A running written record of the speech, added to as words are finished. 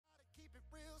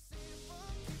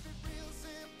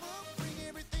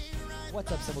What's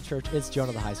up, Simple Church? It's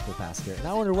Jonah, the high school pastor, and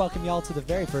I want to welcome y'all to the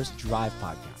very first Drive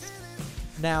podcast.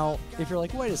 Now, if you're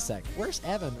like, wait a sec, where's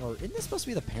Evan? Or isn't this supposed to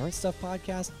be the Parent Stuff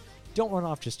podcast? Don't run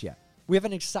off just yet. We have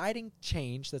an exciting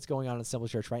change that's going on in Simple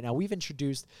Church right now. We've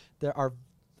introduced for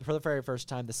the very first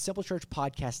time, the Simple Church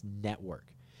Podcast Network.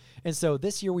 And so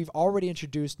this year, we've already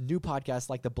introduced new podcasts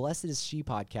like the Blessed is She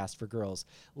podcast for girls,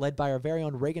 led by our very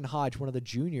own Reagan Hodge, one of the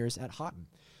juniors at Houghton.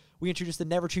 We introduced the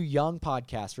Never Too Young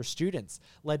podcast for students,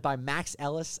 led by Max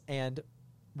Ellis and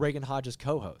Reagan Hodge's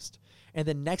co-host. And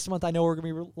then next month, I know we're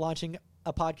going to be launching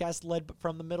a podcast led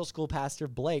from the middle school pastor,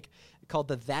 Blake, called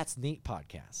the That's Neat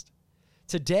podcast.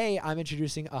 Today, I'm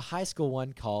introducing a high school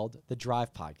one called the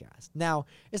Drive podcast. Now,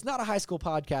 it's not a high school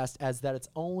podcast as that it's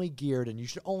only geared and you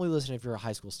should only listen if you're a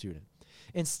high school student.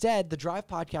 Instead, the Drive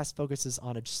podcast focuses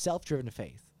on a self-driven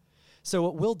faith. So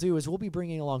what we'll do is we'll be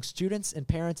bringing along students and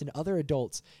parents and other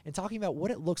adults and talking about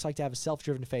what it looks like to have a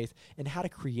self-driven faith and how to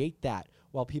create that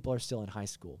while people are still in high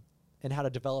school and how to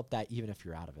develop that even if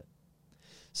you're out of it.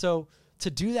 So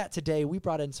to do that today, we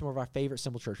brought in some of our favorite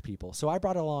Simple Church people. So I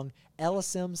brought along Ella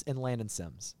Sims and Landon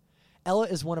Sims. Ella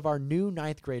is one of our new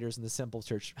 9th graders in the Simple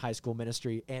Church High School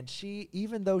ministry, and she,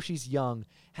 even though she's young,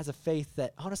 has a faith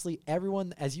that honestly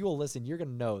everyone, as you will listen, you're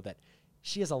going to know that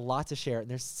she has a lot to share, and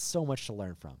there's so much to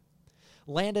learn from.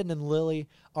 Landon and Lily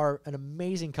are an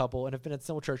amazing couple and have been at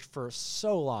Simple Church for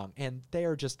so long, and they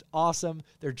are just awesome.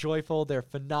 They're joyful, they're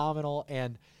phenomenal,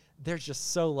 and they're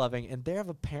just so loving, and their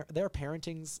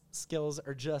parenting skills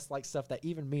are just like stuff that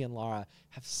even me and Laura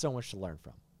have so much to learn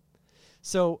from.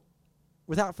 So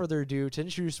without further ado, to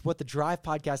introduce what the Drive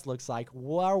podcast looks like,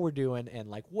 what we're doing, and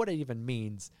like what it even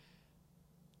means,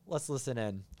 let's listen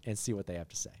in and see what they have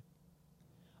to say.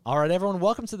 All right, everyone,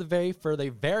 welcome to the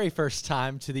very first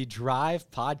time to the Drive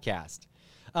podcast.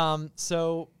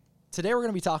 So today we're going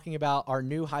to be talking about our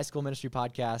new high school ministry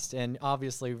podcast, and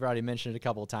obviously we've already mentioned it a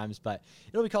couple of times, but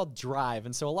it'll be called Drive.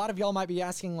 And so a lot of y'all might be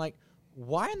asking, like,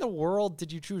 why in the world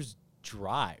did you choose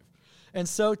Drive? And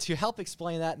so to help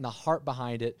explain that and the heart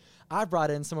behind it, I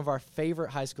brought in some of our favorite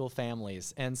high school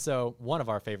families. And so one of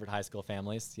our favorite high school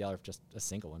families, the other just a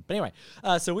single one. But anyway,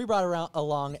 so we brought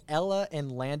along Ella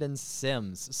and Landon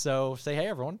Sims. So say hey,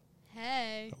 everyone.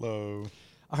 Hey. Hello.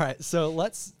 All right, so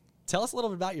tell us a little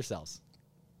bit about yourselves.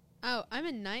 Oh, I'm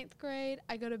in 9th grade.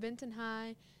 I go to Benton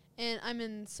High, and I'm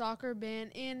in soccer,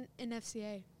 band, and in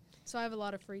FCA. So I have a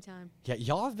lot of free time. Yeah,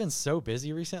 y'all have been so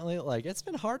busy recently. Like, it's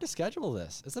been hard to schedule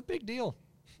this. It's a big deal.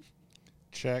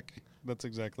 Check. That's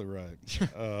exactly right.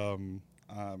 I'm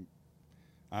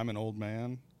an old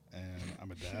man, and I'm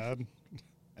a dad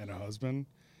and a husband.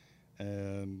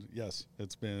 And, yes,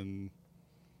 it's been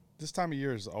 – this time of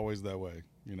year is always that way.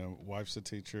 You know, wife's a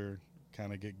teacher,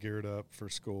 kind of get geared up for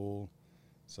school.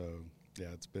 So, yeah,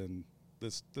 it's been –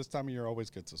 This time of year always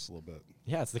gets us a little bit.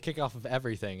 Yeah, it's the kickoff of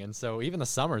everything. And so even the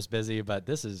summer's busy, but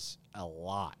this is a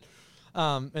lot.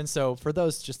 And so for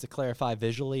those, just to clarify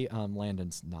visually,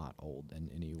 Landon's not old in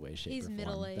any way, shape, He's or form.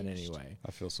 middle-aged. But anyway.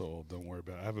 I feel so old. Don't worry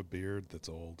about it. I have a beard that's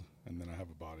old, and then I have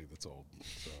a body that's old.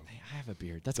 So Hey, I have a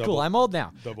beard. That's Double- cool. I'm old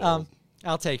now. double old.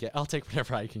 I'll take it. I'll take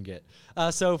whatever I can get.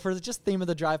 So for the just theme of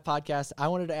the Drive podcast, I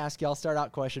wanted to ask y'all, start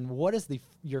out question, what is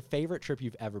your favorite trip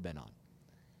you've ever been on?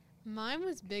 Mine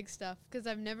was big stuff because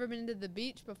I've never been to the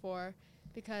beach before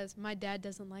because my dad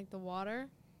doesn't like the water.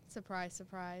 Surprise,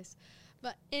 surprise.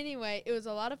 But anyway, it was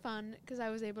a lot of fun because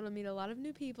I was able to meet a lot of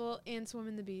new people and swim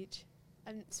in the beach.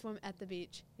 And swim at the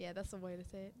beach. Yeah, that's the way to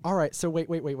say it. All right. So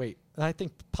wait. I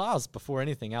think pause before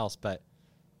anything else, but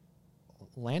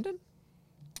Landon?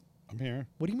 I'm here.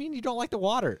 What do you mean you don't like the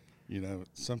water? You know,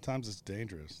 sometimes it's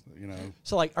dangerous, you know.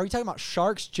 So, like, are you talking about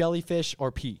sharks, jellyfish,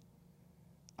 or Pete?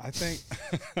 I think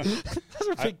Those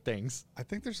are big things. I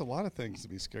think there's a lot of things to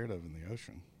be scared of in the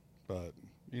ocean, but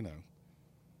you know,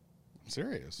 I'm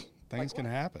serious. Things can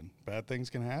happen. Bad things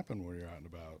can happen when you're out and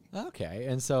about. Okay,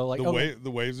 and so like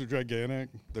The waves are gigantic.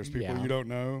 There's people Yeah. you don't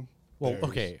know. Well, There's-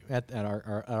 okay, at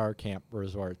our camp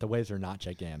resort, the waves are not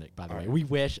gigantic. By the way, Alright. we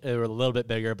wish they were a little bit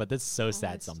bigger, but this is so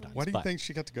sad that's sometimes. Why do you but- think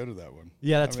she got to go to that one?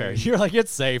 Yeah, that's I fair. mean- You're like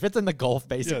it's safe. It's in the Gulf,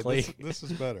 basically. Yeah, this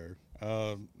is better.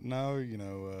 No, you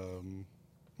know,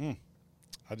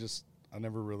 I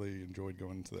never really enjoyed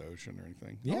going into the ocean or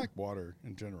anything. Yeah. I like water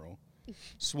in general.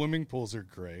 Swimming pools are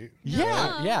great.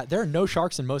 Yeah. There are no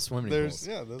sharks in most swimming pools.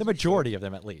 those The are majority of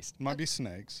them, at least. Might be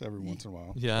snakes every once in a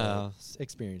while. Yeah,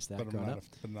 experience that But I'm growing not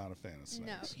up. not a fan of snakes.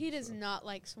 No, he does so. not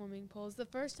like swimming pools. The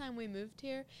first time we moved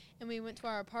here and we went to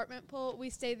our apartment pool, we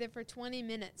stayed there for 20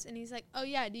 minutes. And he's like, oh,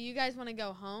 yeah, do you guys want to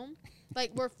go home?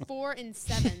 Like, we're 4 and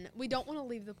 7. We don't want to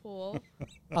leave the pool.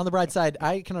 On the bright side,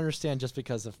 I can understand just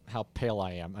because of how pale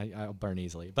I am. I'll burn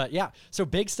easily. But yeah, so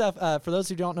Big Stuff, for those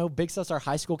who don't know, Big Stuff's our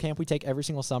high school camp we take every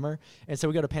single summer. And so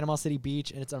we go to Panama City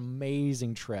Beach, and it's an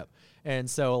amazing trip. And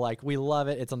so, like, we love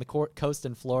it. It's on the coast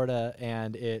in Florida,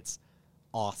 and it's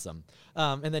awesome.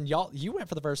 And then you went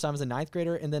for the first time as a ninth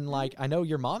grader. And then, like, I know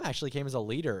your mom actually came as a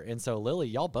leader. And so, Lily,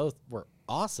 y'all both were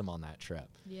awesome on that trip.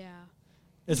 Yeah.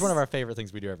 It's one of our favorite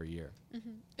things we do every year.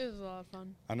 Mm-hmm. It was a lot of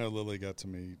fun. I know Lily got to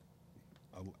meet,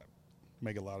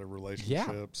 make a lot of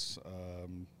relationships.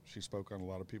 She spoke on a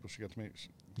lot of people she got to meet.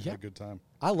 She had a good time.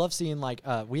 I love seeing, like,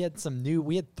 we had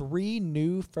three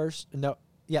new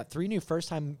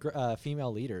first-time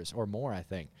female leaders or more, I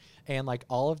think. And, like,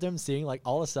 all of them seeing, like,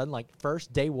 all of a sudden, like,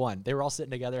 first day one, they were all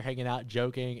sitting together, hanging out,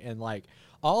 joking, and, like,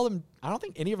 all of them, I don't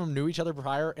think any of them knew each other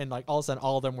prior, and, like, all of a sudden,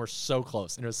 all of them were so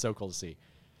close, and it was so cool to see.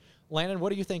 Landon, what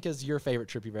do you think is your favorite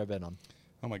trip you've ever been on?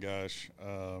 Oh, my gosh.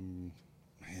 Man,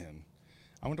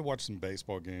 I went to watch some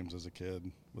baseball games as a kid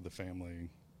with the family,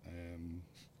 and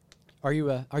Are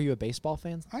you a baseball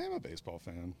fan? I am a baseball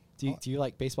fan. Do you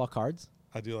like baseball cards?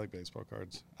 I do like baseball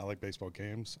cards. I like baseball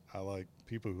games. I like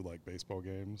people who like baseball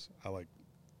games. I like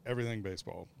everything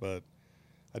baseball. But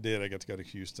I got to go to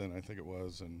Houston, I think it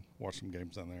was, and watch some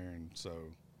games down there. And so,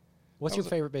 What's your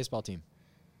favorite baseball team?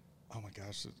 Oh my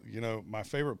gosh! My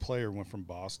favorite player went from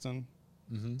Boston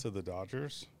to the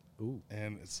Dodgers. Ooh.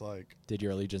 And it's like, did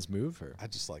your allegiance move, or? I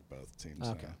just like both teams.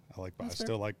 Okay. Now. I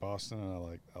still like Boston,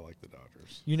 and I like the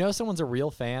Dodgers. You know, someone's a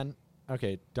real fan.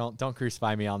 Okay, don't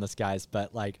crucify me on this, guys,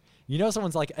 but, like, you know,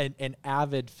 someone's like an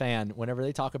avid fan whenever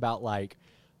they talk about, like,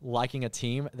 liking a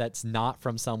team that's not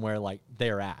from somewhere like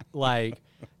they're at. Like,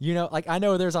 you know, like, I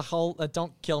know there's a whole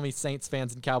don't kill me, Saints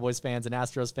fans and Cowboys fans and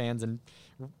Astros fans and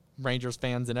Rangers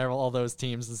fans and all those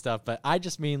teams and stuff, but I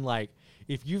just mean, like,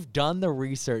 if you've done the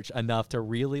research enough to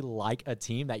really like a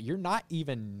team that you're not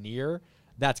even near,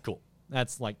 that's cool.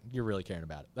 That's, like, you're really caring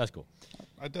about it. That's cool.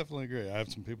 I definitely agree. I have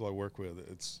some people I work with.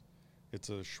 It's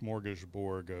a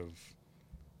smorgasbord of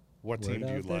what team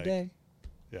do you like. Day.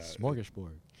 Yeah,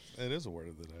 smorgasbord. It is a word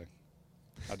of the day.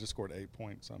 I just scored 8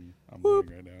 points. I'm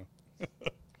winning right now.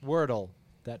 Wordle.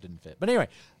 That didn't fit. But anyway,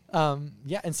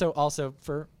 yeah, and so also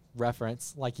for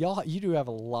reference, like, you do have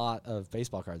a lot of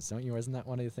baseball cards, don't you? Isn't that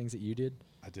one of the things that you did?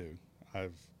 I do.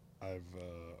 I've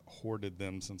hoarded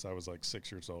them since I was like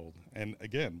 6 years old. And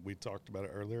again, we talked about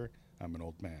it earlier. I'm an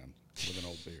old man with an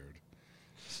old beard,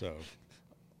 so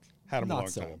had them a long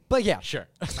time. But yeah, sure.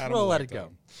 We'll let it go.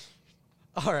 Time.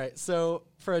 All right. So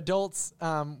for adults,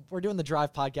 we're doing the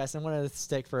Drive podcast, and I wanted to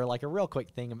stick for, like, a real quick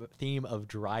theme of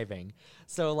driving.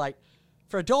 So, like,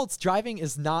 for adults, driving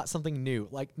is not something new.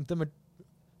 Like,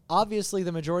 obviously,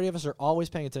 the majority of us are always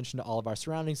paying attention to all of our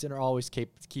surroundings and are always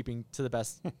keeping to the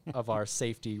best of our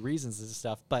safety reasons and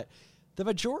stuff. But the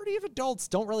majority of adults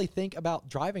don't really think about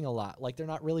driving a lot. Like, they're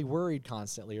not really worried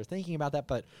constantly or thinking about that.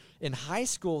 But in high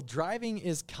school, driving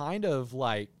is kind of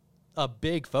like a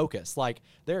big focus. Like,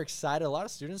 they're excited. A lot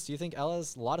of students, do you think, Ella,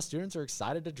 a lot of students are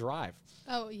excited to drive?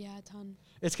 Oh, yeah, a ton.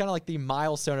 It's kind of like the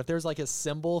milestone. If there's, like, a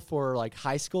symbol for, like,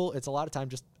 high school, it's a lot of time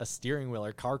just a steering wheel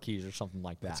or car keys or something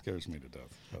like that. That scares me to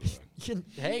death, by the way.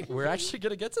 Hey, we're actually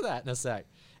going to get to that in a sec.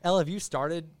 Ella, have you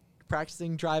started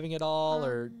practicing driving at all,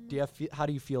 or how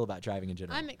do you feel about driving in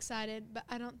general? I'm excited, but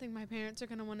I don't think my parents are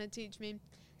going to want to teach me.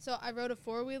 So I rode a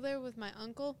four-wheeler with my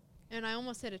uncle, and I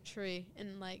almost hit a tree,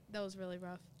 and, like, that was really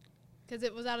rough because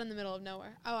it was out in the middle of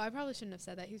nowhere. Oh, I probably shouldn't have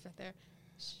said that. He's right there.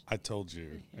 I told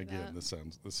you again. This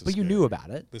is. But scary. You knew about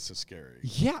it. This is scary.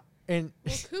 Yeah, and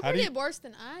well, Cooper did worse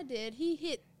than I did. He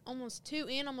hit almost 2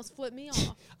 and almost flipped me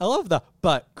off. I love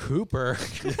but Cooper.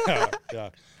 yeah.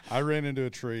 I ran into a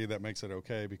tree. That makes it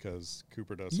okay because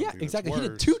Cooper does. Yeah, exactly. That's He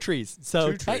worse. did 2 trees,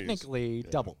 so 2 trees. technically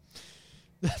double.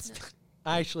 That's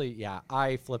actually,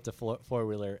 I flipped a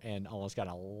four-wheeler and almost got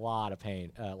a lot of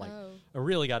pain.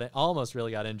 I almost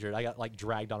really got injured. I got, like,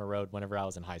 dragged on a road whenever I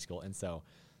was in high school, and so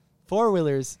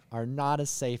four-wheelers are not as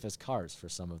safe as cars for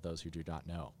some of those who do not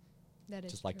know. That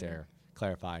is Just like true. to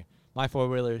clarify. My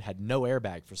four-wheeler had no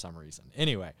airbag for some reason.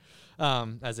 Anyway,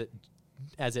 as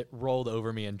it rolled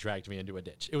over me and dragged me into a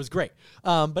ditch. It was great.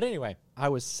 But anyway, I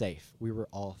was safe. We were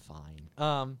all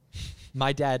fine.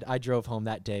 I drove home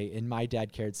that day, and my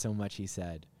dad cared so much, he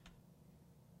said,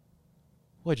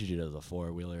 "What'd you do to the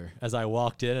four-wheeler?" As I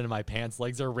walked in, and my pants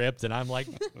legs are ripped, and I'm, like,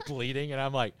 bleeding, and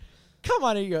I'm like, "Come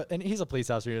on." And he's a police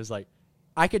officer. He was like,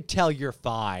 "I could tell you're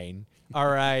fine. All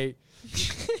right."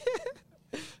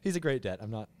 He's a great dad.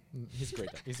 He's a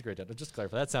great dad. He's a great dad. Just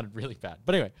clarify. That sounded really bad.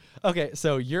 But anyway, okay,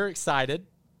 so you're excited,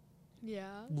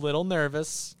 Yeah. little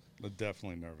nervous.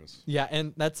 Definitely nervous. Yeah,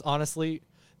 and that's honestly,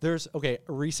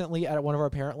 recently at one of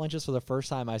our parent lunches for the first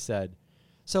time I said,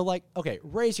 So, like, okay,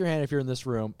 raise your hand if you're in this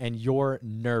room and you're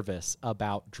nervous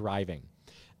about driving,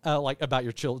 like about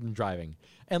your children driving.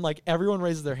 And, like, everyone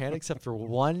raises their hand except for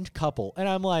one couple. And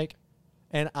I'm like,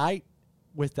 and I,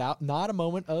 without not a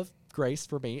moment of grace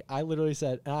for me, I literally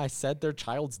said, and I said their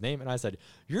child's name, and I said,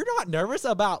 "You're not nervous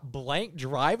about blank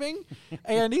driving?"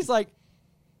 And he's like,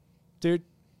 "Dude,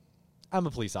 I'm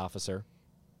a police officer.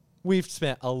 We've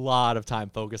spent a lot of time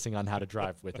focusing on how to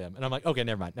drive with him." And I'm like, okay,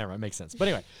 never mind, makes sense. But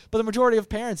anyway, but the majority of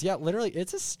parents, yeah, literally,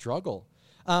 it's a struggle.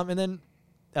 And then,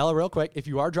 Ella, real quick, if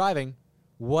you are driving,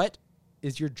 what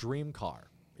is your dream car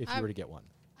if you were to get one?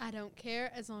 I don't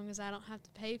care as long as I don't have to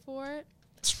pay for it,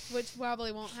 which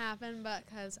probably won't happen, but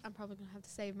because I'm probably going to have to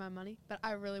save my money. But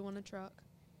I really want a truck.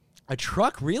 A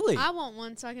truck, really? I want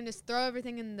one so I can just throw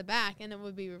everything in the back, and it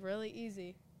would be really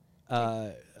easy.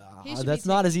 That's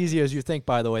not as easy as you think,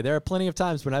 by the way. There are plenty of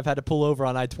times when I've had to pull over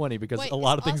on I-20 because a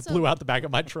lot of things blew out the back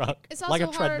of my truck. It's also like a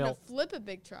harder treadmill. to flip a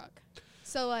big truck.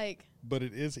 So, like... But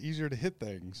it is easier to hit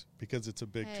things because it's a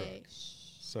big truck.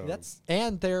 So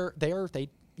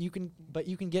you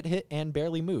can get hit and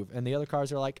barely move, and the other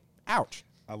cars are like, ouch.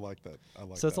 I like that.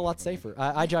 So it's a lot safer.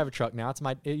 I drive a truck now.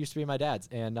 It used to be my dad's,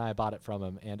 and I bought it from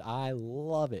him, and I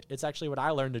love it. It's actually what I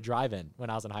learned to drive in when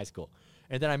I was in high school.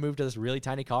 And then I moved to this really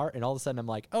tiny car, and all of a sudden I'm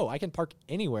like, oh, I can park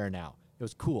anywhere now. It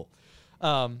was cool.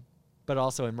 But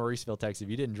also in Mauriceville, Texas, if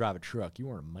you didn't drive a truck, you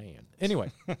weren't a man. Anyway.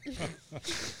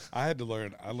 I had to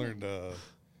learn. I learned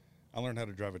how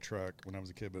to drive a truck when I was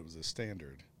a kid, but it was a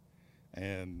standard.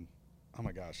 And, oh,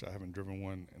 my gosh, I haven't driven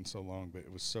one in so long, but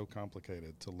it was so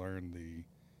complicated to learn the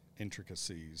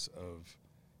intricacies of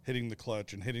hitting the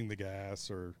clutch and hitting the gas,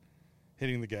 or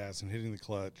hitting the gas and hitting the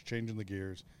clutch, changing the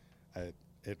gears.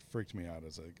 It freaked me out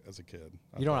as a kid.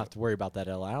 You don't have to worry about that,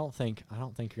 Ella. I don't think you're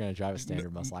going to drive a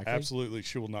standard, most likely. Absolutely,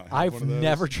 she will not have I've one of those.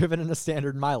 never driven in a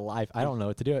standard in my life. I don't know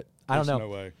what to do it. I don't know. No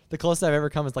way. The closest I've ever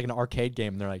come is like an arcade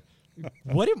game, and they're like,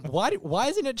 why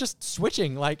isn't it just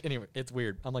switching? Like, anyway, it's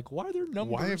weird. I'm like, why are there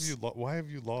numbers? Why have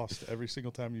you lost every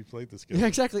single time you played this game? Yeah,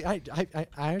 exactly. I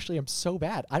actually am so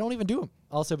bad. I don't even do them.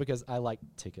 Also because I like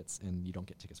tickets, and you don't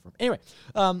get tickets for them. Anyway,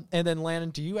 and then Landon,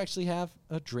 do you actually have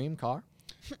a dream car?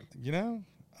 You know,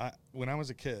 when I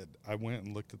was a kid, I went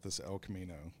and looked at this El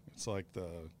Camino. It's like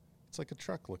a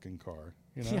truck-looking car.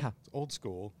 You know, It's old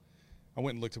school. I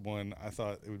went and looked at one. I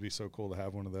thought it would be so cool to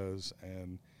have one of those,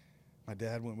 and my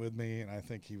dad went with me, and I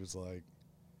think he was like,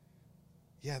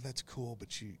 "Yeah, that's cool,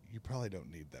 but you probably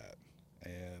don't need that."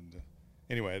 And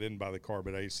anyway, I didn't buy the car,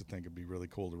 but I used to think it'd be really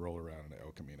cool to roll around in an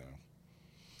El Camino.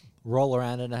 Roll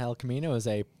around in a El Camino is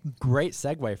a great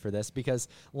segue for this because,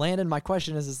 Landon, my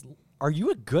question is are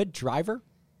you a good driver?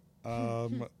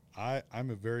 I'm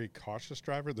a very cautious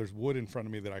driver. There's wood in front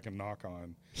of me that I can knock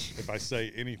on if I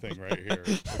say anything right here.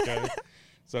 Okay,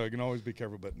 so I can always be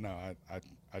careful. But no,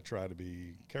 I try to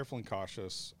be careful and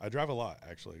cautious. I drive a lot,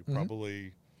 actually,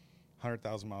 probably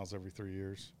 100,000 miles every 3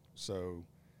 years. So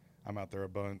I'm out there a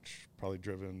bunch. Probably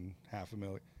driven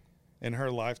 500,000. In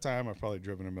her lifetime, I've probably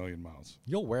driven 1 million miles.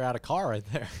 You'll wear out a car right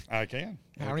there. I can.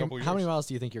 How many miles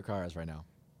do you think your car has right now?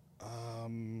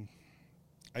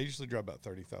 I usually drive about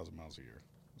 30,000 miles a year.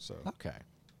 So okay,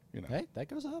 you know, hey, that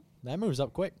goes up. That moves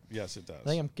up quick. Yes, it does. I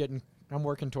think I'm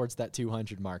working towards that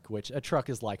 200 mark, which a truck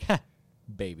is like,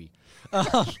 baby.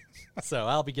 So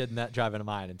I'll be getting that driving to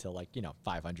mine until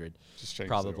 500. Just change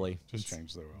probably. Just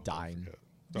change the oil. Dying.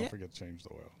 Don't forget to change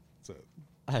the oil. That's it.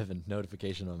 I have a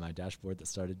notification on my dashboard that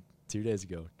started 2 days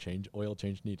ago. Oil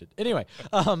change needed. Anyway,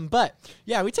 but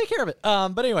yeah, we take care of it.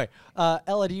 But anyway,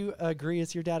 Ella, do you agree?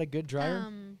 Is your dad a good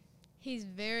driver? He's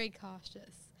very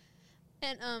cautious.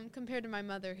 And compared to my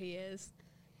mother, he is.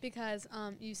 Because,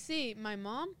 you see, my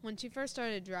mom, when she first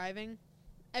started driving,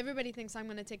 everybody thinks I'm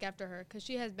going to take after her because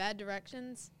she has bad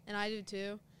directions, and I do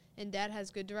too. And Dad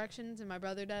has good directions, and my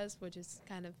brother does, which is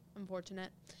kind of unfortunate.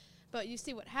 But you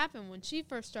see what happened when she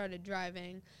first started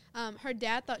driving. Her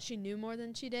dad thought she knew more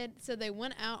than she did, so they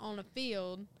went out on a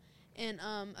field, and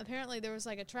apparently there was,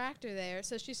 a tractor there.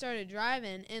 So she started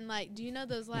driving, and, do you know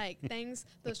those, things,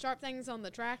 those sharp things on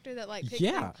the tractor that, pick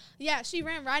yeah. things? Yeah, she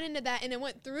ran right into that, and it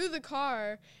went through the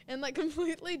car and,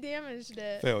 completely damaged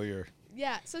it. Failure.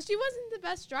 Yeah, so she wasn't the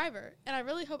best driver, and I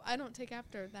really hope I don't take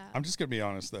after that. I'm just going to be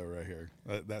honest, though, right here.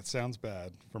 That sounds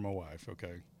bad for my wife,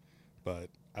 okay? But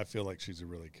I feel like she's a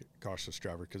really cautious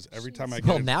driver because every time I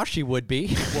get now she would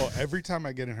be. Well, every time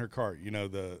I get in her car,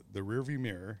 the rear view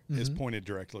mirror is pointed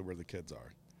directly where the kids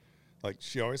are.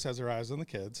 She always has her eyes on the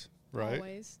kids, right?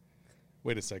 Always.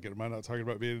 Wait a second. Am I not talking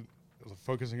about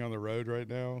focusing on the road right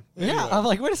now? Yeah, anyway, I'm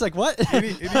like, wait a sec, what?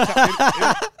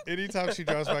 Anytime she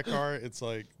drives my car, it's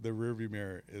like the rear view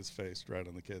mirror is faced right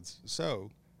on the kids.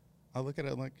 So I look at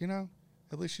it, I'm like,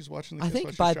 At least she's watching the I kids while think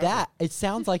she's by driving. that, it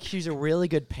sounds like she's a really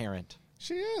good parent.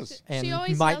 She is. And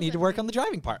always might yells need to at work me. on the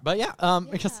driving part. But yeah,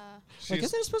 because She's,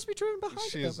 isn't it supposed to be driven behind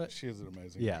she it? is. But She is an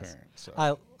amazing yes. parent.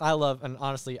 So. I love, and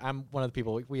honestly, I'm one of the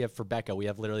people we have for Becca. We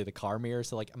have literally the car mirror,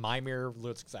 so like my mirror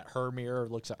looks at her mirror,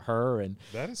 looks at her, and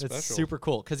That is it's special. super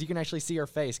cool because you can actually see her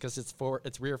face because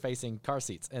it's rear facing car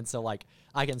seats, and so like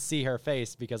I can see her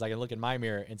face because I can look in my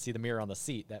mirror and see the mirror on the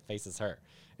seat that faces her,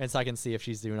 and so I can see if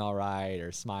she's doing all right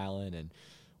or smiling, and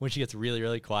when she gets really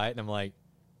really quiet, and I'm like,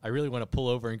 I really want to pull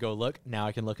over and go look. Now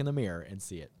I can look in the mirror and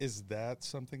see it. Is that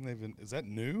something is that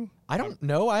new? I don't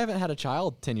know. I haven't had a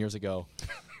child 10 years ago.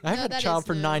 I had a that child is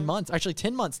for 9 new. months. Actually,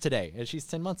 10 months today. And she's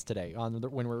 10 months today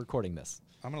when we're recording this.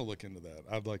 I'm going to look into that.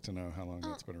 I'd like to know how long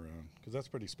that's been around because that's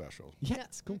pretty special. Yeah, Yeah.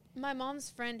 it's cool. My mom's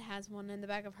friend has one in the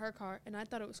back of her car, and I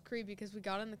thought it was creepy because we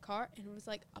got in the car and it was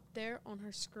like up there on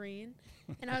her screen,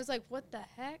 and I was like, "What the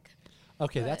heck?"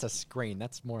 Okay, that's But- a screen.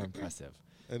 That's more impressive.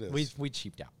 It is. We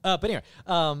cheaped out. But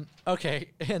anyway, okay.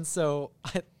 And so,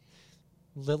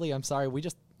 Lily, I'm sorry. We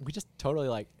just totally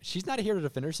like she's not here to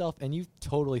defend herself, and you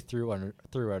totally threw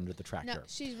her under the tractor. No,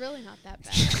 she's really not that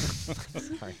bad.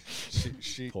 Sorry.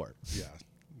 she Poor. Yeah.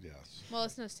 Yes. Well,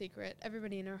 it's no secret.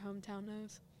 Everybody in her hometown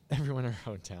knows. Everyone in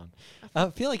her hometown. I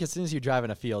feel like as soon as you drive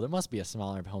in a field, it must be a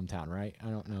smaller hometown, right? I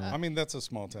don't know. I mean, that's a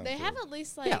small town. They too. have at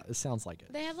least like yeah, it sounds like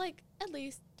it. they have like at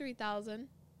least 3,000.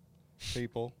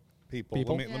 People. People?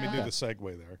 Let me do Yeah. the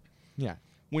segue there. Yeah.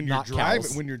 When you're Not driving,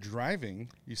 cows. when you're driving,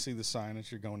 you see the sign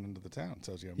as you're going into the town. It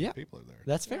tells you how many Yeah. people are there.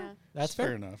 That's fair. Yeah. That's fair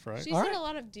fair. enough, right? She's All seen right. a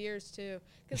lot of deers too,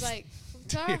 because like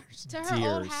to her, Deers. to her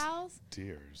old Deers. house,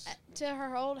 Deers. to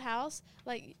her old house,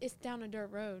 like it's down a dirt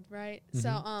road, right?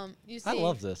 So you see. I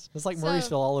love this. It's like So-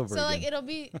 Murraysville all over So again. like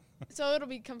it'll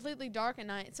be completely dark at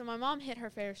night. So my mom hit her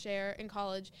fair share in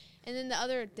college, and then the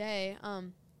other day,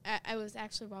 I was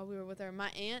actually while we were with her, my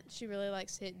aunt, she really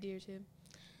likes to hit deer too,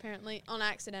 apparently on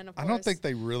accident. Of I course. don't think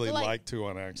they really But, like- like to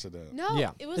on accident. No,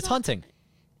 yeah, it was it's on- hunting.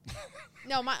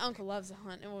 No, my uncle loves to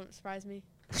hunt. It won't surprise me.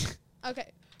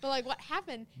 Okay, but like what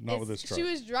happened Not is with this she truck.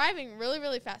 was driving really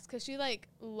really fast because she like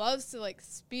loves to like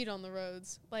speed on the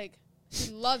roads. Like she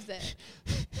loves it.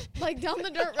 Like down the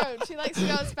dirt road, she likes to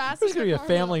go as fast. There's as gonna be her a car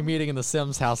family will. meeting in the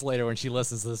Sims house later when she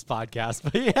listens to this podcast.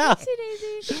 But yeah, Oopsie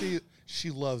daisy. She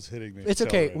loves hitting me. it's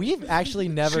okay. We've actually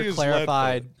never She is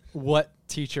clarified Leadfoot. what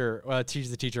teacher teaches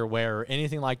the teacher where or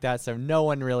anything like that, so no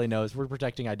one really knows. We're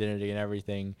protecting identity and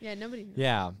everything. Yeah, nobody knows.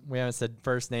 Yeah, we haven't said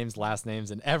first names, last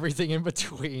names, and everything in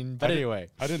between. But anyway,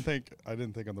 I didn't think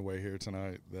on the way here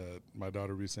tonight that my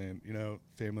daughter would be saying,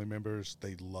 family members,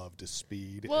 they love to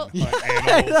speed Well- and hunt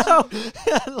I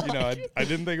animals. know. I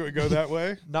didn't think it would go that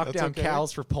way. Knock That's down okay.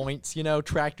 cows for points.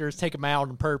 Tractors, take them out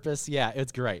on purpose. Yeah,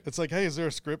 it's great. It's like, hey, is there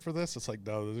a script for this? It's like,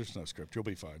 no, there's no script. You'll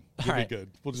be fine. You'll All right. be good.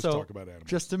 We'll just So, talk about animals.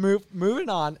 Just to moving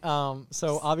on.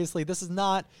 So obviously this is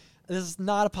not a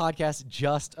podcast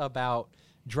just about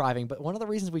driving, but one of the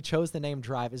reasons we chose the name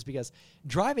Drive is because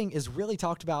driving is really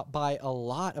talked about by a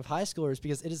lot of high schoolers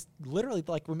because it is literally,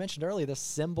 like we mentioned earlier, the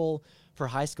symbol for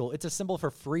high school. It's a symbol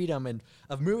for freedom and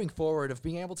of moving forward, of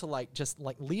being able to just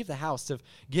leave the house, of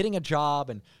getting a job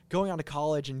and going on to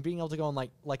college and being able to go on one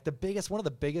of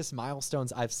the biggest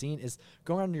milestones I've seen is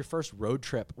going on your first road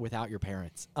trip without your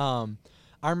parents.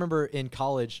 I remember in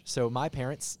college, so my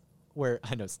parents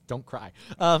I know, don't cry,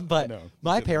 but No,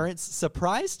 my didn't. parents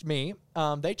surprised me.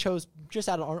 They chose just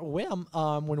out of a whim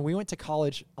when we went to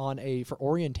college for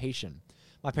orientation.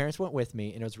 My parents went with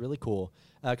me, and it was really cool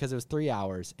because it was 3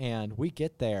 hours. And we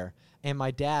get there, and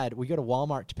my dad, we go to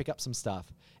Walmart to pick up some stuff,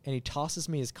 and he tosses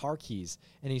me his car keys,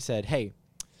 and he said, "Hey,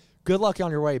 good luck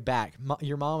on your way back.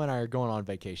 Your mom and I are going on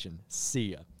vacation.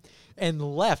 See ya." And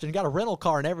left and got a rental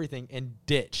car and everything and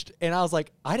ditched. And I was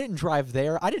like, I didn't drive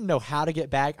there. I didn't know how to get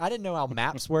back. I didn't know how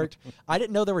maps worked. I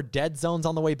didn't know there were dead zones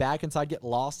on the way back, and so I'd get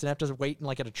lost and have to wait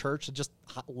at a church and just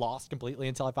lost completely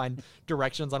until I find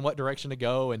directions on what direction to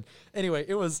go. And anyway,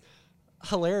 it was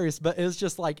hilarious, but it was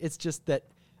just it's just that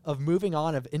of moving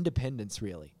on, of independence,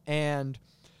 really. And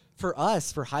for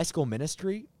us, for high school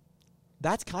ministry,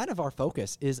 that's kind of our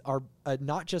focus, is our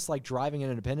not just driving in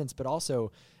independence, but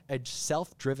also a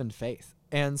self-driven faith.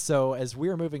 And so as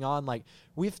we're moving on,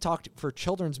 we've talked for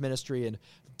children's ministry and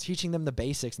teaching them the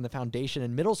basics and the foundation,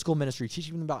 and middle school ministry,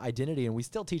 teaching them about identity, and we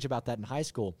still teach about that in high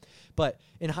school. But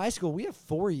in high school, we have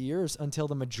 4 years until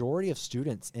the majority of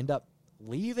students end up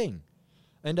leaving,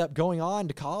 end up going on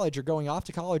to college or going off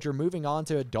to college or moving on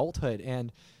to adulthood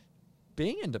and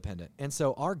being independent. And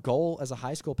so our goal as a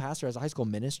high school pastor, as a high school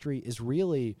ministry, is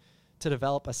really to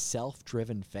develop a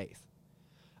self-driven faith.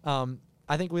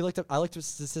 I think I looked at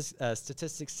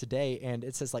statistics today, and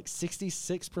it says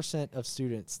 66% of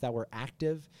students that were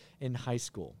active in high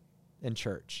school in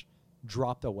church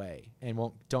drop away and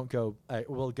will go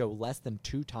less than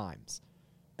 2 times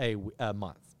a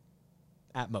month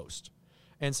at most.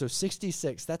 And so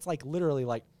 66, that's like literally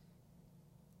like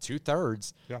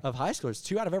 2/3 of high schoolers.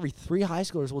 2 out of every 3 high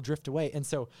schoolers will drift away. And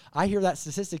so I hear that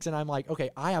statistics and I'm like, okay,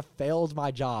 I have failed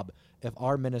my job if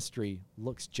our ministry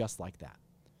looks just like that.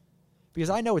 Because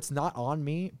I know it's not on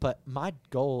me, but my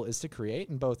goal is to create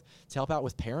and both to help out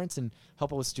with parents and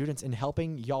help out with students and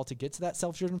helping y'all to get to that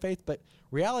self-driven faith. But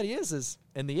reality is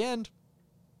in the end,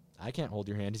 I can't hold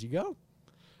your hand as you go.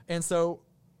 And so,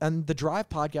 and the Drive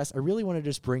podcast, I really want to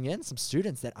just bring in some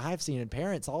students that I've seen and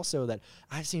parents also that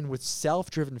I've seen with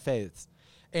self-driven faiths.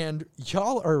 And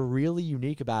y'all are really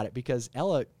unique about it because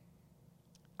Ella,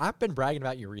 I've been bragging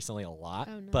about you recently a lot,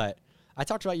 but I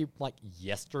talked about you like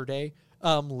yesterday,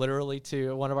 literally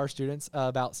to one of our students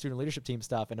about student leadership team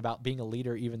stuff and about being a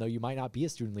leader, even though you might not be a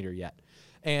student leader yet,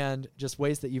 and just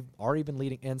ways that you've already been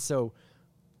leading. And so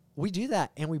we do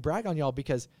that and we brag on y'all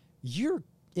because you're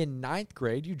in 9th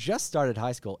grade, you just started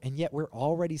high school, and yet we're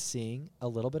already seeing a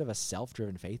little bit of a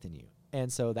self-driven faith in you.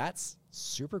 And so that's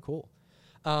super cool.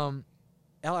 Ella,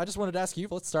 I just wanted to ask you,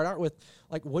 let's start out with,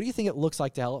 like, what do you think it looks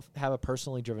like to have a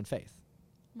personally driven faith?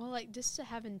 Well, like, just to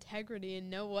have integrity and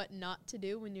know what not to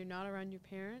do when you're not around your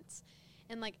parents,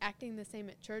 and, like, acting the same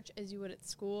at church as you would at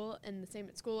school and the same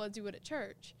at school as you would at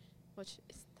church, which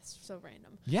is that's so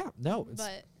random. Yeah, no.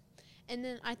 But, and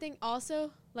then I think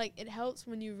also, like, it helps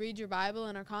when you read your Bible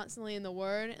and are constantly in the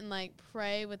Word and, like,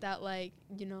 pray without, like,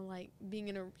 you know, like, being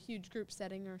in a huge group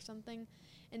setting or something,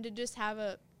 and to just have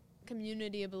a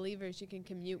community of believers you can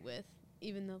commute with,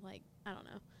 even though, like, I don't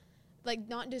know. Like,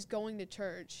 not just going to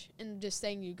church and just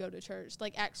saying you go to church.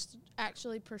 Like,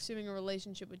 actually pursuing a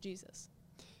relationship with Jesus.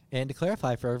 And to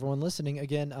clarify for everyone listening,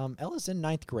 again, Ella's in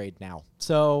 9th grade now.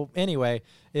 So, anyway,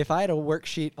 if I had a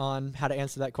worksheet on how to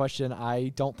answer that question, I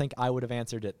don't think I would have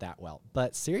answered it that well.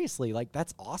 But seriously, like,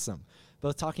 that's awesome.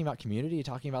 Both talking about community,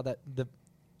 talking about that,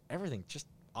 everything, just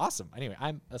awesome. Anyway,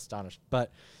 I'm astonished.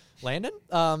 But Landon,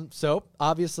 so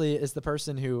obviously is the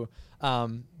person who,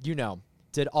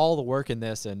 did all the work in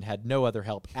this and had no other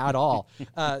help at all.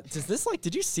 Does this, like,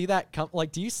 did you see that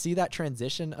do you see that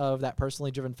transition of that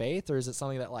personally driven faith, or is it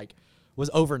something that, like, was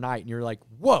overnight and you're like,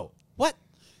 whoa, what?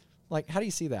 Like, how do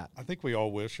you see that? I think we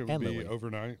all wish it would be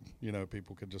overnight. You know,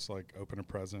 people could just, like, open a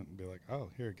present and be like, oh,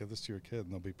 here, give this to your kid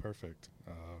and they'll be perfect.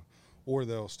 Or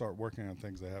they'll start working on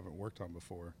things they haven't worked on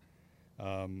before.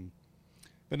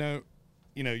 But no,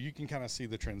 you know, you can kind of see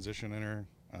the transition in her.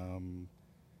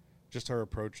 Just her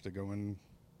approach to going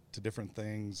to different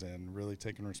things and really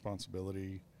taking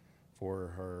responsibility for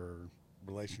her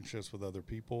relationships with other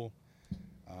people.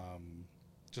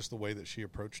 Just the way that she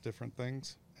approached different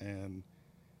things. And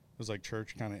it was like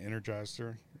church kind of energized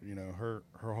her. You know, her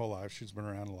whole life she's been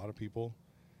around a lot of people.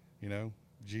 You know,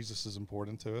 Jesus is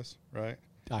important to us, right?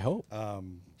 I hope.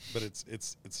 But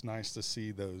it's nice to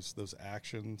see those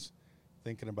actions,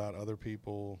 thinking about other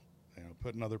people, you know,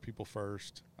 putting other people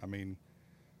first. I mean,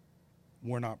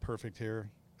 we're not perfect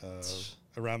here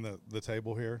around the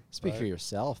table here. Speak for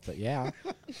yourself, but yeah.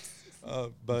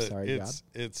 But sorry,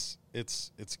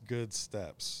 it's good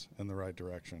steps in the right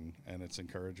direction, and it's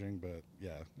encouraging. But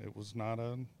yeah, it's not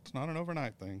an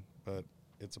overnight thing, but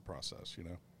it's a process, you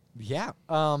know. Yeah.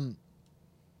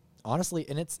 Honestly,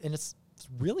 and it's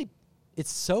really,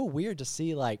 it's so weird to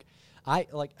see, like, I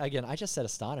just said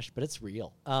astonished, but it's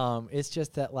real. It's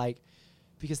just that, like,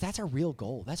 because that's our real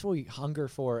goal. That's what we hunger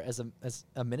for as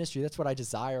a ministry. That's what I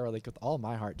desire, like, with all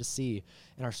my heart, to see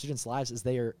in our students' lives as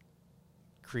they are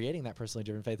creating that personally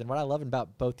driven faith. And what I love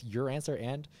about both your answer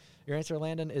and your answer,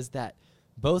 Landon, is that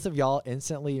both of y'all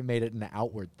instantly made it an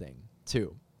outward thing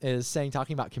too. Is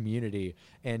talking about community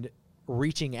and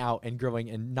reaching out and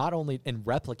growing, and not only in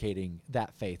replicating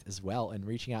that faith as well, and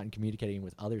reaching out and communicating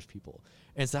with others people.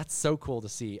 And so that's so cool to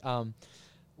see.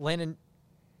 Landon,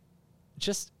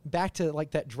 just back to,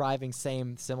 like, that driving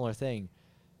similar thing.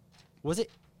 Was it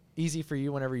easy for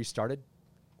you whenever you started?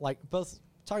 Like, both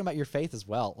talking about your faith as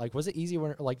well. Like, was it easy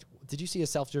when, like, did you see a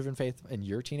self-driven faith in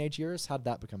your teenage years? How did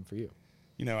that become for you?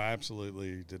 You know, I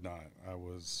absolutely did not. I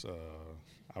was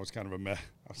kind of a mess.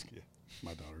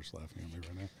 My daughter's laughing at me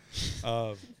right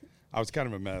now. I was kind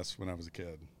of a mess when I was a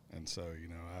kid. And so, you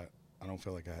know, I don't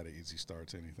feel like I had an easy start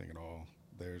to anything at all.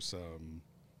 There's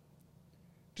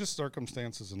just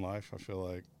circumstances in life, I feel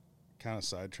like, kind of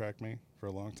sidetracked me for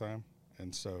a long time.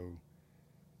 And so,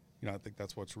 you know, I think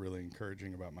that's what's really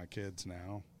encouraging about my kids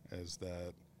now, is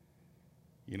that,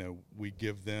 you know, we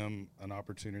give them an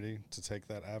opportunity to take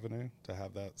that avenue, to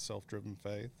have that self-driven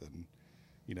faith, and,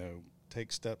 you know,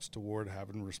 take steps toward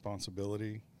having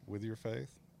responsibility with your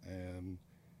faith. And,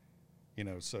 you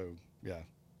know, so yeah,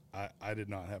 I did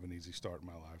not have an easy start in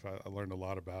my life. I learned a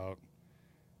lot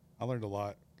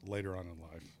later on in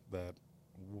life that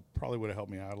probably would have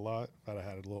helped me out a lot if I'd have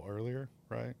had it a little earlier,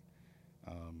 right?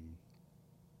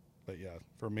 But yeah,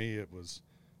 for me, it was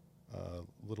a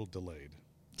little delayed.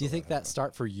 Do you think that happened.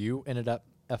 start for you ended up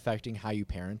affecting how you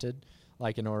parented?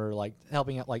 Like in order, like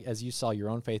helping out, like as you saw your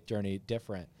own faith journey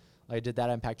different, like did that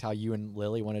impact how you and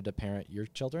Lily wanted to parent your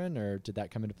children, or did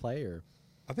that come into play? Or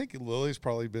I think Lily's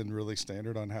probably been really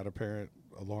standard on how to parent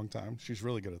a long time. She's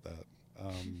really good at that.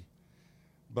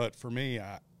 But for me,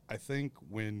 I think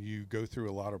when you go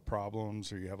through a lot of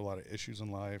problems or you have a lot of issues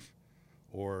in life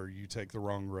or you take the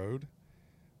wrong road,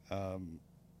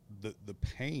 the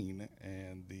pain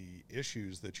and the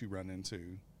issues that you run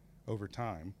into over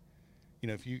time, you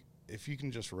know, if you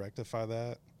can just rectify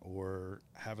that or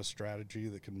have a strategy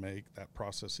that can make that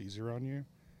process easier on you,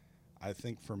 I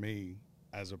think for me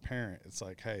as a parent, it's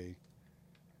like, hey,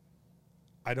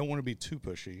 I don't want to be too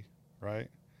pushy, right?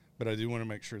 But I do want to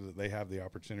make sure that they have the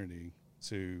opportunity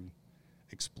to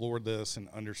explore this and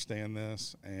understand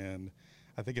this. And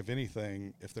I think if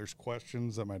anything, if there's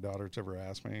questions that my daughter's ever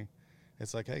asked me,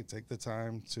 it's like, hey, take the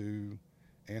time to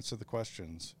answer the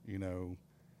questions, you know,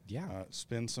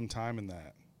 spend some time in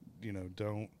that, you know,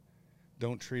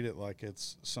 don't treat it like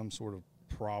it's some sort of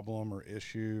problem or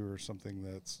issue or something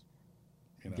that's,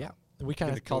 you know. Yeah. We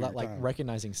kind of call that like time.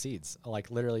 recognizing seeds,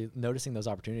 like literally noticing those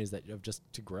opportunities that of just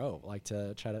to grow, like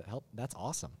to try to help. That's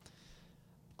awesome.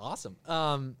 Awesome.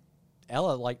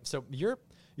 Ella, like, so you're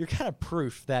kind of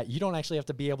proof that you don't actually have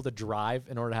to be able to drive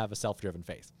in order to have a self-driven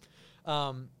faith.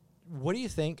 What do you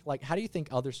think, like, how do you think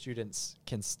other students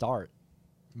can start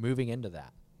moving into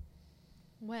that?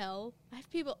 Well, I have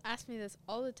people ask me this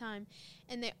all the time,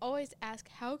 and they always ask,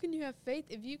 how can you have faith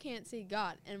if you can't see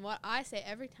God? And what I say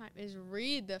every time is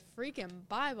read the freaking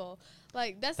Bible.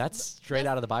 Like, that's straight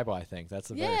out of the Bible, I think. That's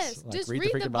the yes, verse. Like, just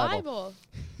read the Bible.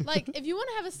 Like, if you want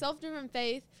to have a self-driven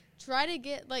faith, try to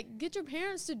get your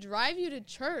parents to drive you to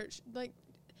church. Like,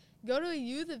 go to a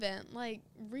youth event. Like,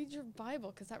 read your Bible,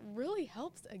 because that really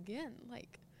helps, again.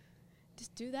 Like,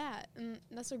 just do that. And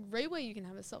that's a great way you can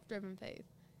have a self-driven faith.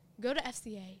 Go to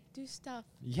FCA, do stuff.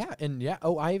 Yeah, and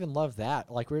I even love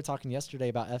that. Like we were talking yesterday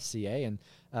about FCA and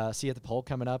see at the poll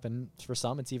coming up, and for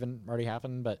some it's even already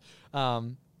happened. But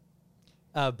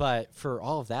for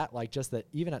all of that, like just that,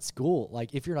 even at school,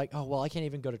 like if you're like, oh well, I can't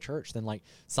even go to church, then like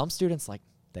some students like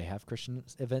they have Christian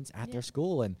events at their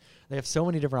school, and they have so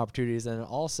many different opportunities. And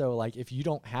also, like if you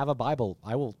don't have a Bible,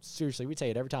 I will seriously, we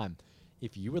say it every time.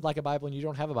 If you would like a Bible and you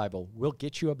don't have a Bible, we'll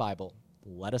get you a Bible.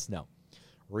 Let us know.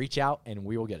 Reach out and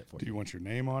we will get it for you. Do you want your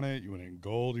name on it? You want it in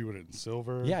gold? You want it in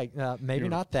silver? Yeah, maybe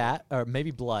not that, or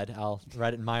maybe blood. I'll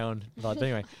write it in my own blood. But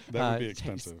anyway, that would be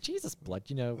expensive. Jesus, blood,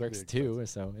 works too.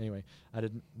 So anyway, I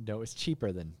didn't know it's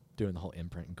cheaper than doing the whole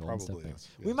imprint and gold Probably and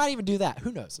stuff. is, We might even do that.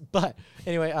 Who knows? But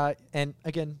anyway, and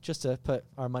again, just to put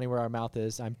our money where our mouth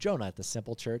is, I'm Jonah at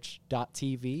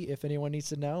thesimplecchurch.tv if anyone needs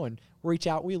to know, and reach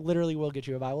out. We literally will get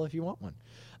you a Bible if you want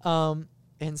one.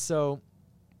 And so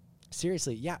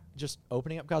seriously, just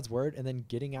opening up God's word and then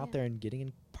getting out there and getting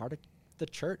in part of the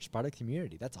church, part of the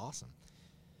community. That's awesome.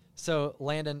 So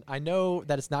Landon, I know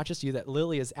that it's not just you, that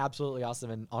Lily is absolutely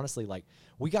awesome. And honestly, like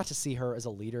we got to see her as a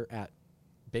leader at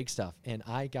Big Stuff. And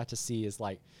I got to see is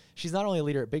like, she's not only a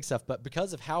leader at Big Stuff, but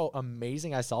because of how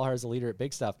amazing I saw her as a leader at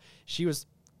Big Stuff, she was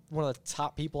one of the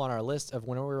top people on our list of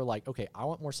when we were like, okay, I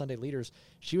want more Sunday leaders.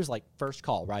 She was like first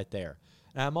call right there.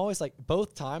 And I'm always like,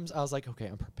 both times I was like, okay,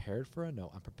 I'm prepared for a no.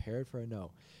 I'm prepared for a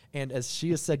no. And as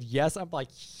she has said yes, I'm like,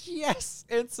 yes.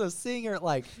 And so seeing her,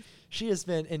 like, she has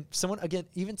been, and someone, again,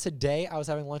 even today, I was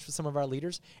having lunch with some of our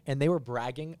leaders, and they were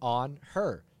bragging on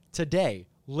her today,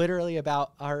 literally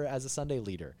about her as a Sunday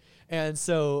leader. And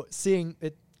so seeing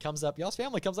it comes up, y'all's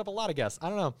family comes up a lot, I guess. I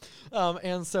don't know.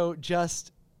 And so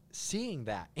just seeing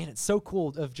that, and it's so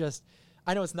cool of just,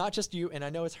 I know it's not just you, and I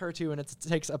know it's her too, and it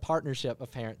takes a partnership of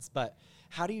parents, but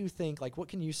how do you think, like, what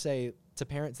can you say to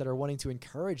parents that are wanting to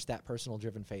encourage that personal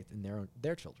driven faith in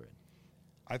their children?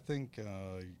 I think,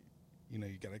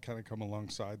 you got to kind of come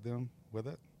alongside them with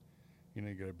it. You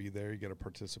got to be there. You got to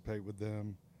participate with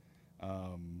them.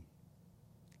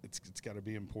 It's got to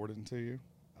be important to you.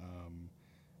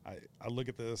 I look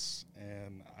at this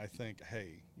and I think,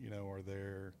 hey, are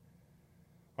there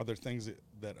things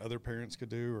that other parents could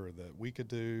do or that we could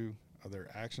do? Are there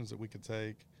actions that we could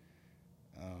take?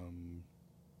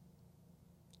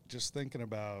 Just thinking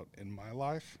about in my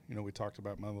life, we talked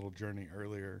about my little journey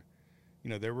earlier.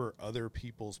 There were other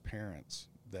people's parents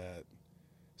that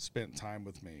spent time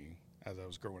with me as I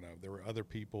was growing up. There were other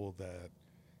people that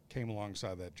came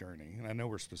alongside that journey. And I know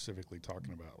we're specifically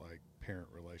talking about like parent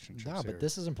relationships No, here. but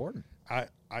this is important.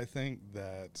 I think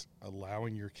that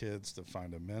allowing your kids to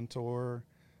find a mentor,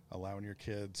 allowing your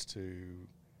kids to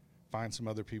find some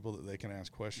other people that they can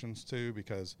ask questions to,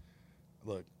 because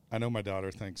look, I know my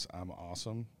daughter thinks I'm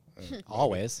awesome.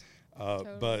 Always.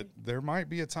 Totally. But there might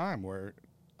be a time where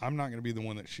I'm not going to be the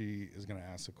one that she is going to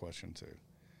ask a question to.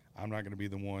 I'm not going to be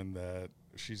the one that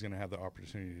she's going to have the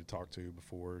opportunity to talk to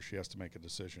before she has to make a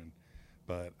decision.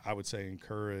 But I would say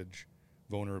encourage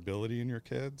vulnerability in your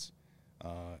kids.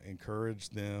 Encourage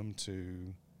them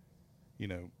to,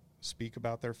 speak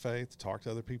about their faith, talk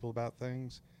to other people about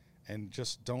things, and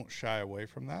just don't shy away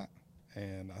from that.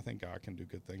 And I think God can do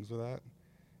good things with that.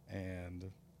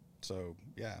 And so,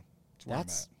 yeah, that's where I'm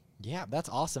at. Yeah, that's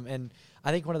awesome. And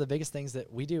I think one of the biggest things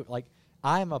that we do, like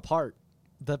I'm a part,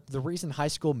 the reason high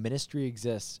school ministry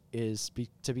exists is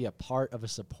to be a part of a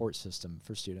support system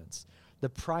for students. The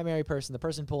primary person, the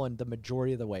person pulling the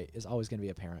majority of the weight is always going to be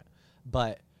a parent,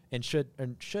 and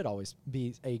should always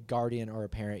be a guardian or a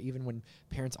parent, even when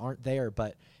parents aren't there.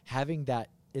 But having that,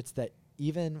 it's that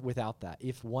even without that,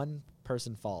 if one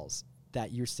person falls,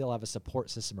 that you still have a support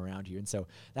system around you. And so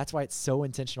that's why it's so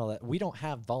intentional that we don't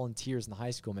have volunteers in the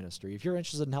high school ministry. If you're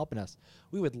interested in helping us,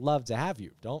 we would love to have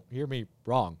you. Don't hear me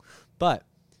wrong. But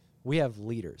we have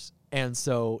leaders. And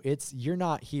so you're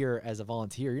not here as a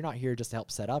volunteer. You're not here just to help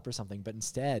set up or something, but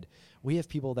instead we have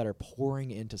people that are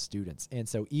pouring into students. And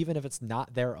so even if it's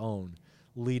not their own,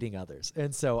 leading others.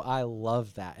 And so I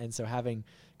love that. And so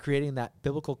creating that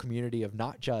biblical community of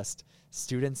not just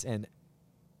students and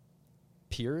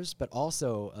peers, but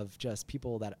also of just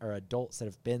people that are adults that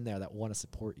have been there that want to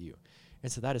support you.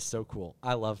 And so that is so cool.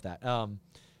 I love that.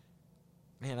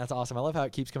 Man, that's awesome. I love how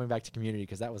it keeps coming back to community,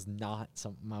 because that was not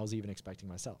something I was even expecting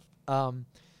myself.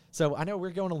 So I know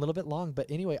we're going a little bit long, but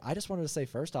anyway, I just wanted to say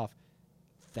first off,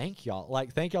 thank y'all.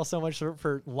 Thank y'all so much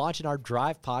for launching our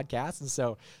Drive podcast. And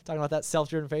so talking about that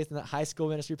self-driven faith and that high school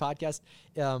ministry podcast,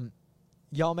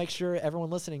 y'all make sure, everyone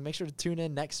listening, make sure to tune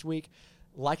in next week.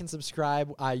 Like and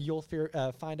subscribe. You'll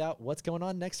find out what's going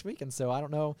on next week. And so I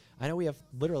don't know. I know we have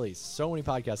literally so many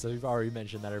podcasts that we've already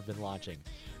mentioned that have been launching.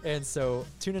 And so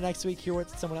tune in next week, hear what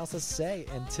someone else has to say.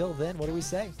 Until then, what do we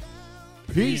say?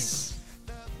 Peace.